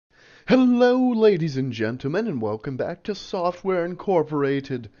Hello, ladies and gentlemen, and welcome back to Software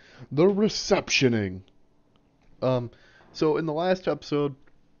Incorporated, the receptioning. So in the last episode,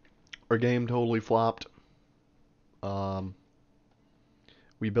 our game totally flopped. Um,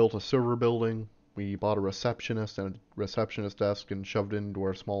 we built a server building, we bought a receptionist and a receptionist desk and shoved it into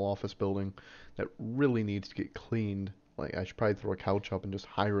our small office building that really needs to get cleaned. Like, I should probably throw a couch up and just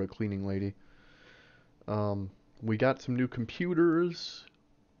hire a cleaning lady. We got some new computers.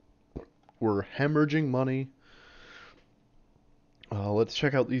 We're hemorrhaging money. Let's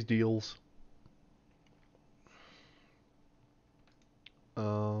check out these deals.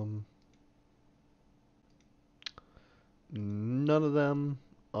 Um, None of them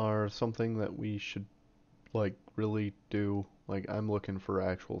are something that we should like really do. Like, I'm looking for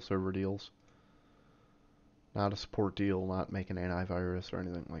actual server deals, not a support deal, not make an antivirus or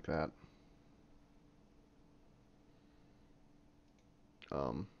anything like that.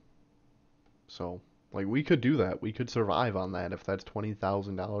 Um, so like we could do that. We could survive on that if that's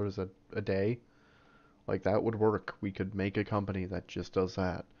 $20,000 a day. Like that would work. We could make a company that just does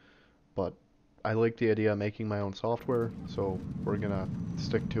that. But I like the idea of making my own software, so we're gonna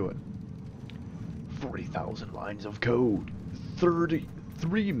stick to it. 40,000 lines of code,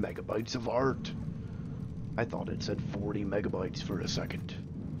 33 megabytes of art. I thought it said 40 megabytes for a second.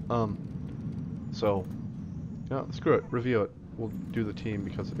 So, yeah, screw it, review it. We'll do the team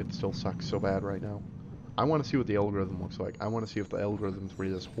because it still sucks so bad right now. I want to see what the algorithm looks like. I want to see if the algorithm's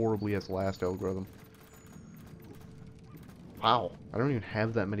rated as horribly as the last algorithm. Wow, I don't even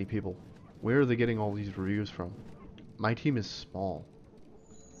have that many people. Where are they getting all these reviews from? My team is small.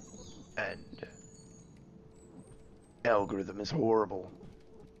 And algorithm is horrible.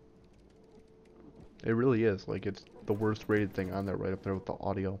 It really is. Like, it's the worst rated thing on there, right up there with the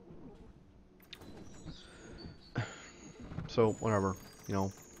audio. So, whatever. You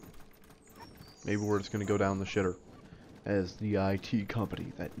know, maybe we're just gonna go down the shitter as the IT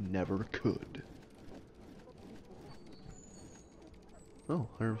company that never could. Oh,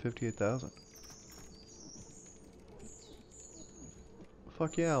 158,000.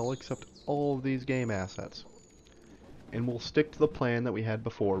 Fuck yeah, I'll accept all of these game assets. And we'll stick to the plan that we had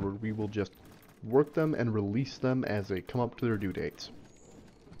before, where we will just work them and release them as they come up to their due dates.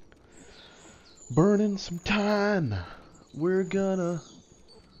 Burning some time. We're gonna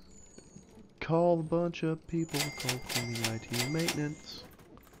call a bunch of people called cleaning, IT, and maintenance.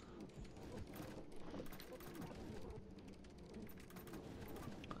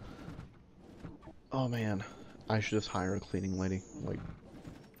 Oh man, I should just hire a cleaning lady. Like,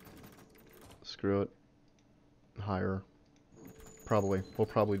 screw it. Hire. Probably. We'll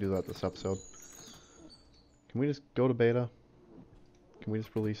probably do that this episode. Can we just go to beta? Can we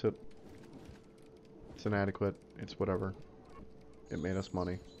just release it? It's inadequate. It's whatever. It made us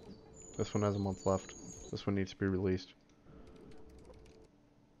money. This one has a month left. This one needs to be released.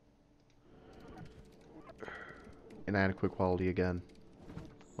 Inadequate quality again.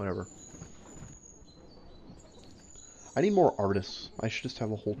 Whatever. I need more artists. I should just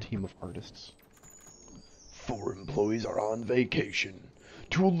have a whole team of artists. 4 employees are on vacation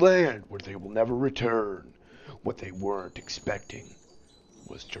to a land where they will never return. What they weren't expecting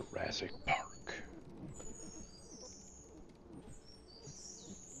was Jurassic Park.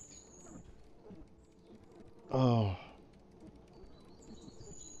 Oh.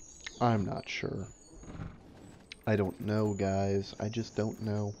 I'm not sure. I don't know, guys. I just don't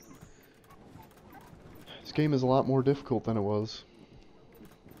know. This game is a lot more difficult than it was.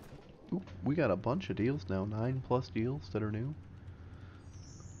 Ooh, we got a bunch of deals now. 9+ deals that are new.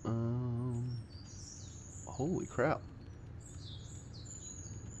 Holy crap.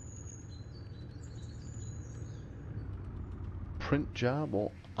 Print job?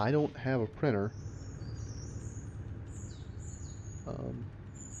 Well, I don't have a printer.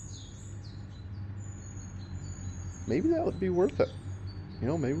 Maybe that would be worth it. You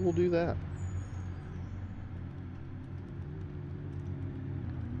know, maybe we'll do that.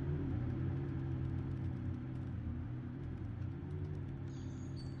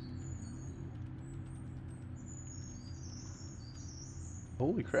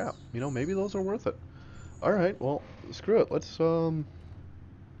 Holy crap. You know, maybe those are worth it. Alright, well, screw it. Let's, Alright,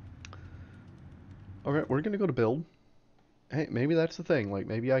 we're gonna go to build. Hey, maybe that's the thing. Like,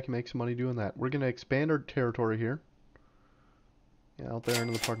 maybe I can make some money doing that. We're gonna expand our territory here. Yeah, out there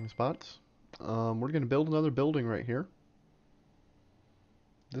into the parking spots. We're gonna build another building right here.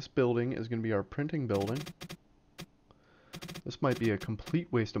 This building is gonna be our printing building. This might be a complete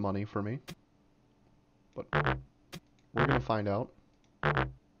waste of money for me. But we're gonna find out.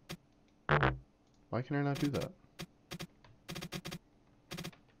 Why can I not do that?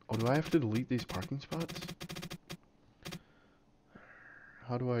 Oh, do I have to delete these parking spots?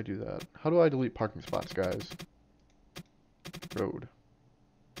 How do I do that? How do I delete parking spots, guys? Road.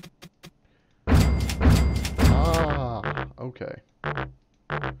 Ah, okay.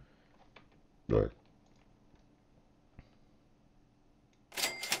 Right.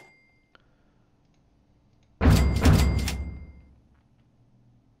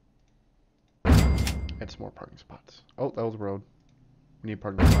 Add some more parking spots. Oh, that was a road. We need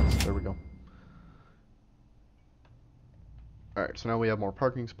parking spots. There we go. Alright, so now we have more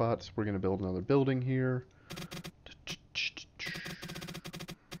parking spots. We're going to build another building here.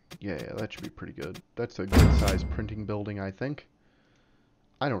 Yeah, that should be pretty good. That's a good sized printing building, I think.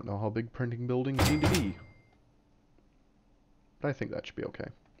 I don't know how big printing buildings need to be, but I think that should be okay.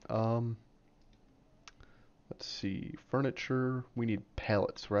 Let's see. Furniture. We need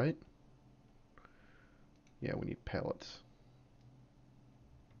pallets, right? Yeah, we need pallets.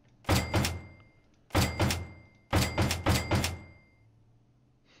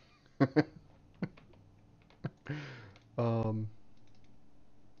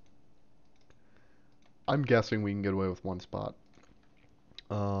 I'm guessing we can get away with one spot.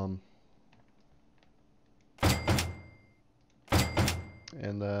 And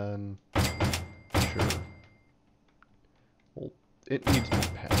then, sure. Well, it needs more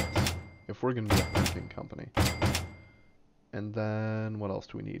pallets if we're going to be a printing company. And then, what else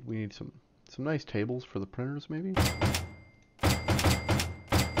do we need? We need some nice tables for the printers, maybe?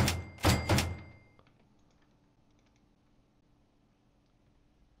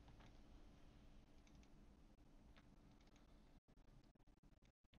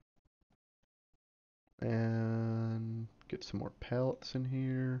 And get some more pallets in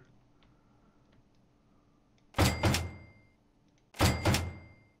here.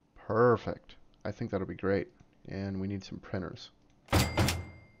 Perfect. I think that'll be great. And we need some printers.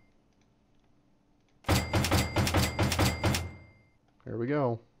 There we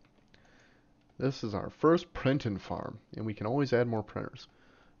go. This is our first printing farm, and we can always add more printers.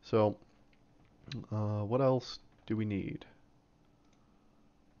 So, what else do we need?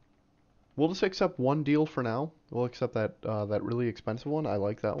 We'll just accept one deal for now. We'll accept that that really expensive one. I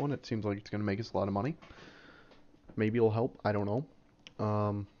like that one. It seems like it's going to make us a lot of money. Maybe it'll help. I don't know.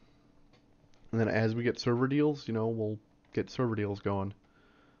 And then as we get server deals, you know, we'll get server deals going.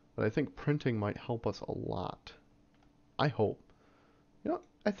 But I think printing might help us a lot. I hope. You know,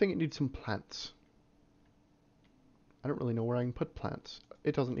 I think it needs some plants. I don't really know where I can put plants.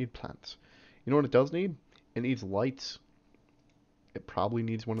 It doesn't need plants. You know what it does need? It needs lights. It probably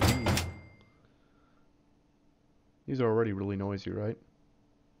needs one of these. These are already really noisy, right?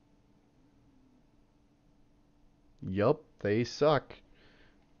 Yup, they suck.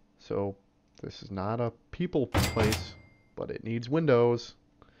 So, this is not a people place, but it needs windows.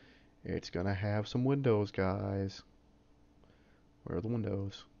 It's gonna have some windows, guys. Where are the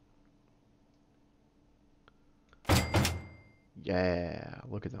windows? Yeah,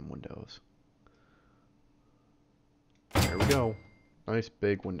 look at them windows. There we go. Nice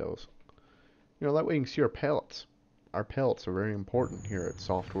big windows. You know, that way you can see our pallets. Our pallets are very important here at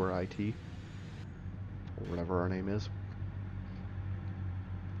Software IT. Or whatever our name is.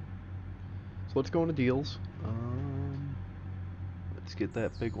 So let's go into deals. Let's get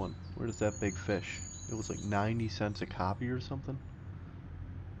that big one. Where does that big fish? It was like 90 cents a copy or something.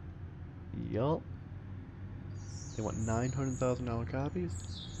 Yup. They want $900,000 copies?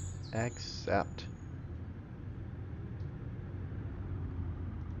 Accept.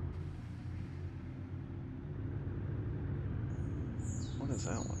 What is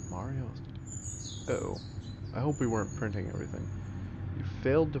that one? Mario's? Oh. I hope we weren't printing everything. You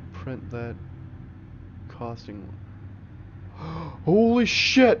failed to print that costing... Holy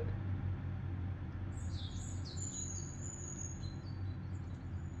shit!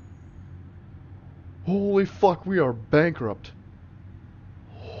 Holy fuck, we are bankrupt.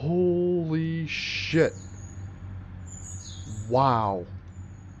 Holy shit. Wow.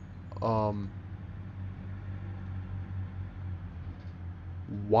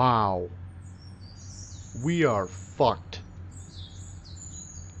 Wow. We are fucked.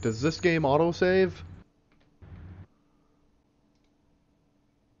 Does this game autosave?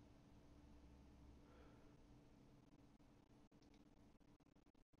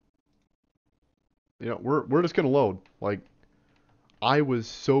 You know, we're just gonna load. Like, I was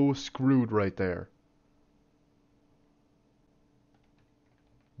so screwed right there.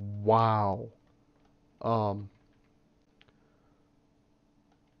 Wow. Um,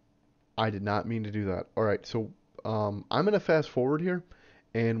 I did not mean to do that. All right, so I'm gonna fast forward here,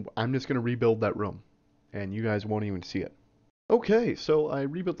 and I'm just gonna rebuild that room, and you guys won't even see it. Okay, so I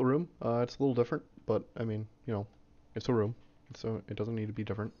rebuilt the room. It's a little different, but I mean, you know, it's a room, so it doesn't need to be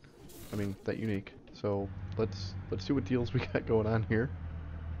different. I mean, that unique. So let's see what deals we got going on here.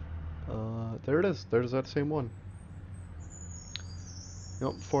 There it is. There's that same one. You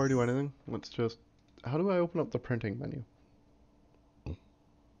know, before I do anything, let's just. How do I open up the printing menu?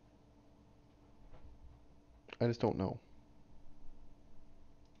 I just don't know.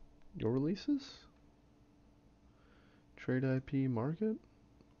 Your releases? Trade IP market?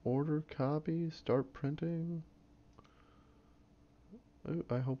 Order copy? Start printing? Ooh,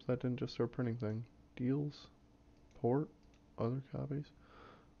 I hope that didn't just start printing thing. Deals? Port? Other copies?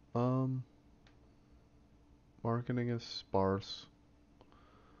 Um, Marketing is sparse.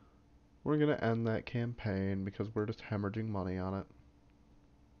 We're gonna end that campaign because we're just hemorrhaging money on it.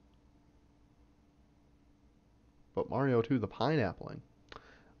 But Mario 2, the pineappling,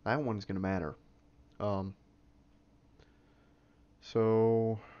 that one's gonna matter. Um,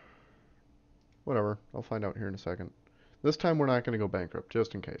 so whatever, I'll find out here in a second. This time we're not gonna go bankrupt,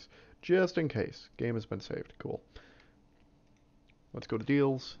 just in case. Just in case. Game has been saved. Cool. Let's go to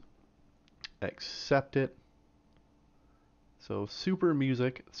deals. Accept it. So super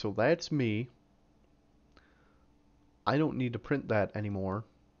music. So that's me. I don't need to print that anymore.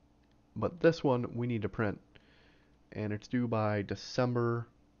 But this one we need to print. And it's due by December.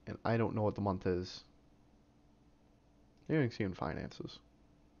 And I don't know what the month is. You can see in finances.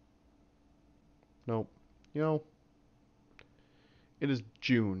 Nope. You know, it is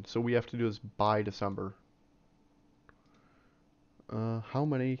June, so we have to do this by December. How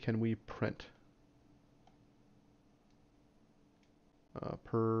many can we print?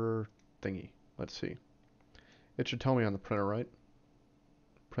 Per thingy. Let's see. It should tell me on the printer, right?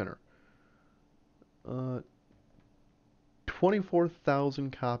 Printer. Uh,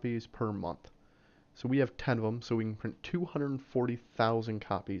 24,000 copies per month. So we have 10 of them, so we can print 240,000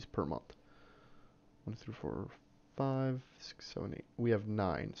 copies per month. 1, 2, 3, 4, 5, 6, 7, 8. We have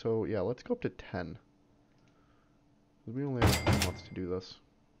 9. So yeah, let's go up to 10. We only have 2 months to do this.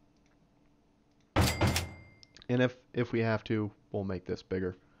 And if we have to, we'll make this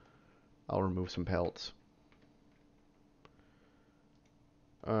bigger. I'll remove some pallets.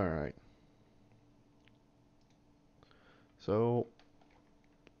 Alright. So,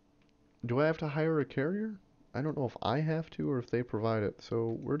 do I have to hire a carrier? I don't know if I have to or if they provide it.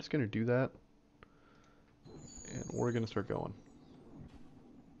 So, we're just going to do that. And we're going to start going.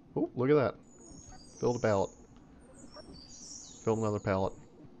 Oh, look at that. Filled a pallet. Filled another pallet.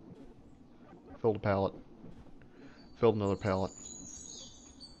 Filled a pallet. Filled another pallet.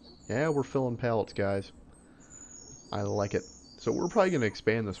 Yeah, we're filling pallets, guys. I like it. So we're probably going to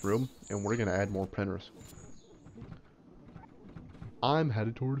expand this room, and we're going to add more printers. I'm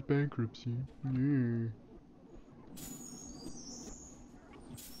headed towards bankruptcy. Yeah.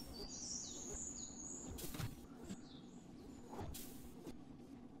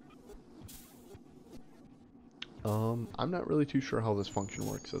 I'm not really too sure how this function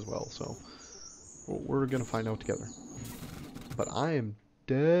works as well, so we're going to find out together. But I am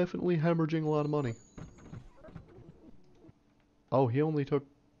definitely hemorrhaging a lot of money. Oh, he only took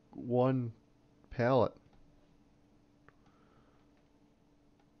 1 pallet.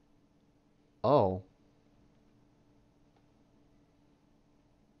 Oh.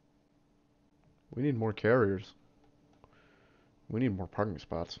 We need more carriers. We need more parking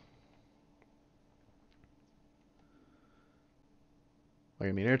spots. Like,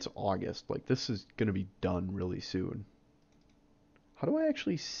 I mean, it's August. Like, this is going to be done really soon. How do I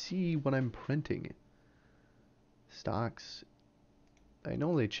actually see when I'm printing? Stocks. I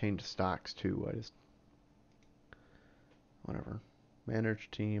know they changed stocks too. I just... Whatever.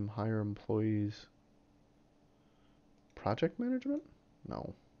 Manage team, hire employees. Project management?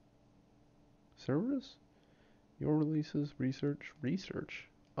 No. Servers? Your releases, research, research.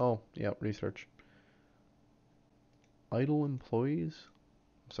 Oh, yeah, research. Idle employees?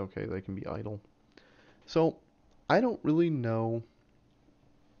 It's okay, they can be idle. So, I don't really know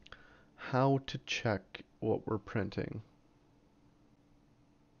how to check what we're printing.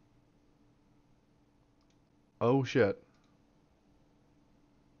 Oh shit.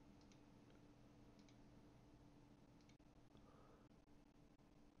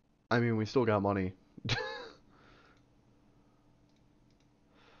 I mean, we still got money.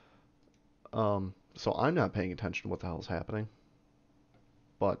 So I'm not paying attention to what the hell's happening.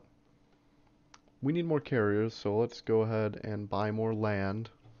 But we need more carriers, so let's go ahead and buy more land.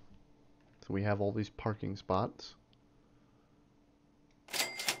 So we have all these parking spots.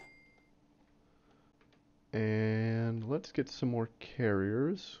 And let's get some more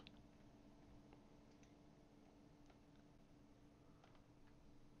carriers.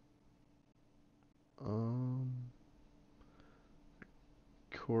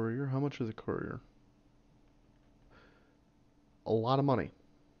 courier. How much is a courier? A lot of money.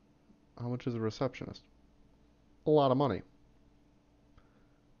 How much is a receptionist? A lot of money.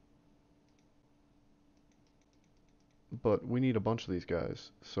 But we need a bunch of these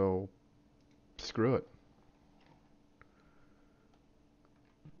guys, so screw it.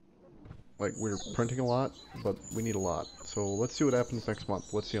 Like, we're printing a lot, but we need a lot. So let's see what happens next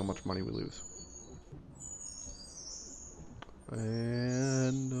month. Let's see how much money we lose.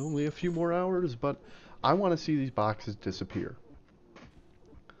 And only a few more hours, but I want to see these boxes disappear.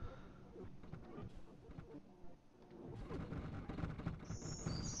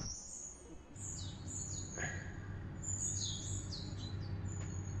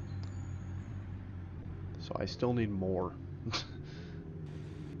 So I still need more.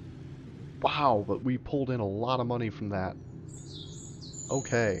 Wow, but we pulled in a lot of money from that.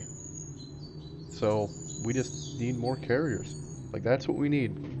 Okay. So we just need more carriers. Like, that's what we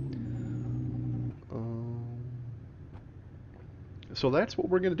need. So that's what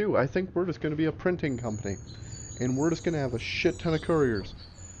we're going to do. I think we're just going to be a printing company. And we're just going to have a shit ton of couriers.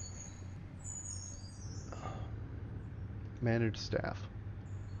 Manage staff.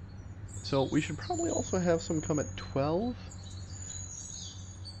 So we should probably also have some come at 12.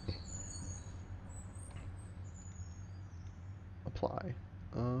 Apply.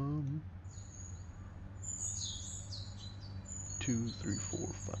 2, 3, 4,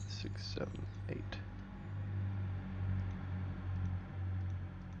 5, 6, 7, 8.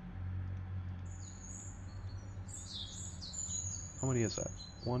 How many is that?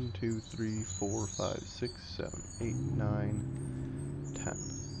 1, 2, 3, 4, 5, 6, 7, 8, 9, 10.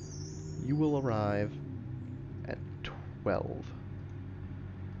 You will arrive at 12.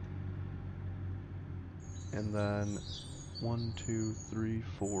 And then 1, 2, 3,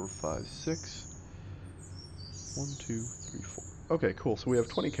 4, 5, 6. 1, 2, 3, 4. Okay, cool. So we have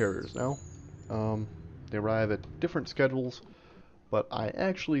 20 carriers now. They arrive at different schedules, but I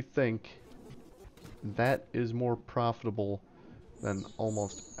actually think that is more profitable than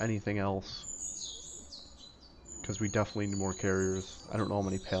almost anything else, because we definitely need more carriers. I don't know how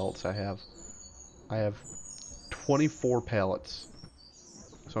many pallets I have. I have 24 pallets,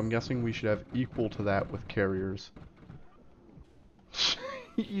 so I'm guessing we should have equal to that with carriers.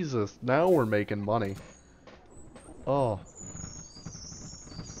 Jesus, now we're making money. Oh.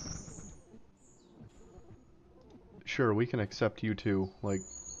 Sure, we can accept you too, like...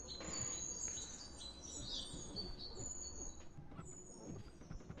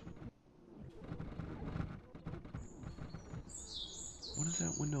 What is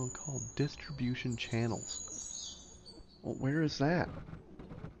that window called? Distribution channels. Well, where is that?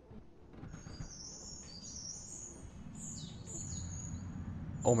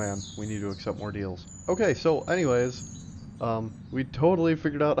 Oh man, we need to accept more deals. Okay, so anyways, we totally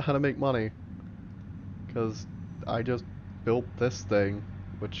figured out how to make money. Because I just built this thing,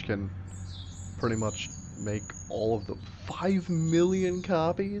 which can pretty much make all of the 5 million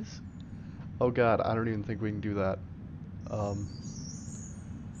copies? Oh god, I don't even think we can do that.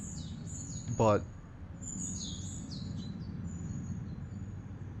 But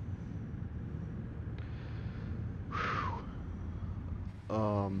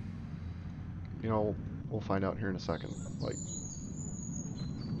you know, we'll find out here in a second. Like,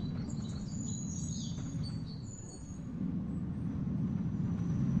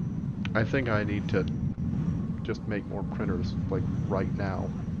 I think I need to just make more printers, like, right now.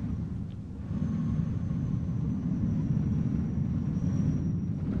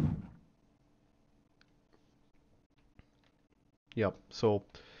 Yep, so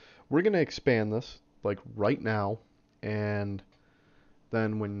we're gonna expand this, like, right now, and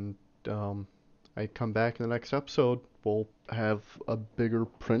then when I come back in the next episode, we'll have a bigger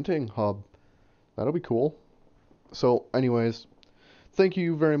printing hub. That'll be cool. So, anyways, thank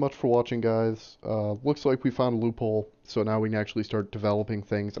you very much for watching, guys. Looks like we found a loophole, so now we can actually start developing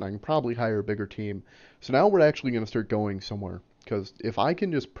things, and I can probably hire a bigger team. So now we're actually going to start going somewhere, because if I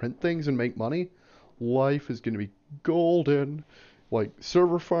can just print things and make money, life is going to be golden. Like,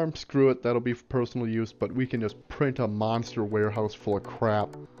 server farm, screw it, that'll be for personal use, but we can just print a monster warehouse full of crap,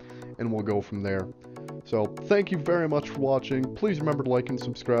 and we'll go from there. So, thank you very much for watching. Please remember to like and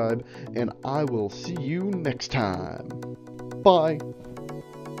subscribe, and I will see you next time. Bye.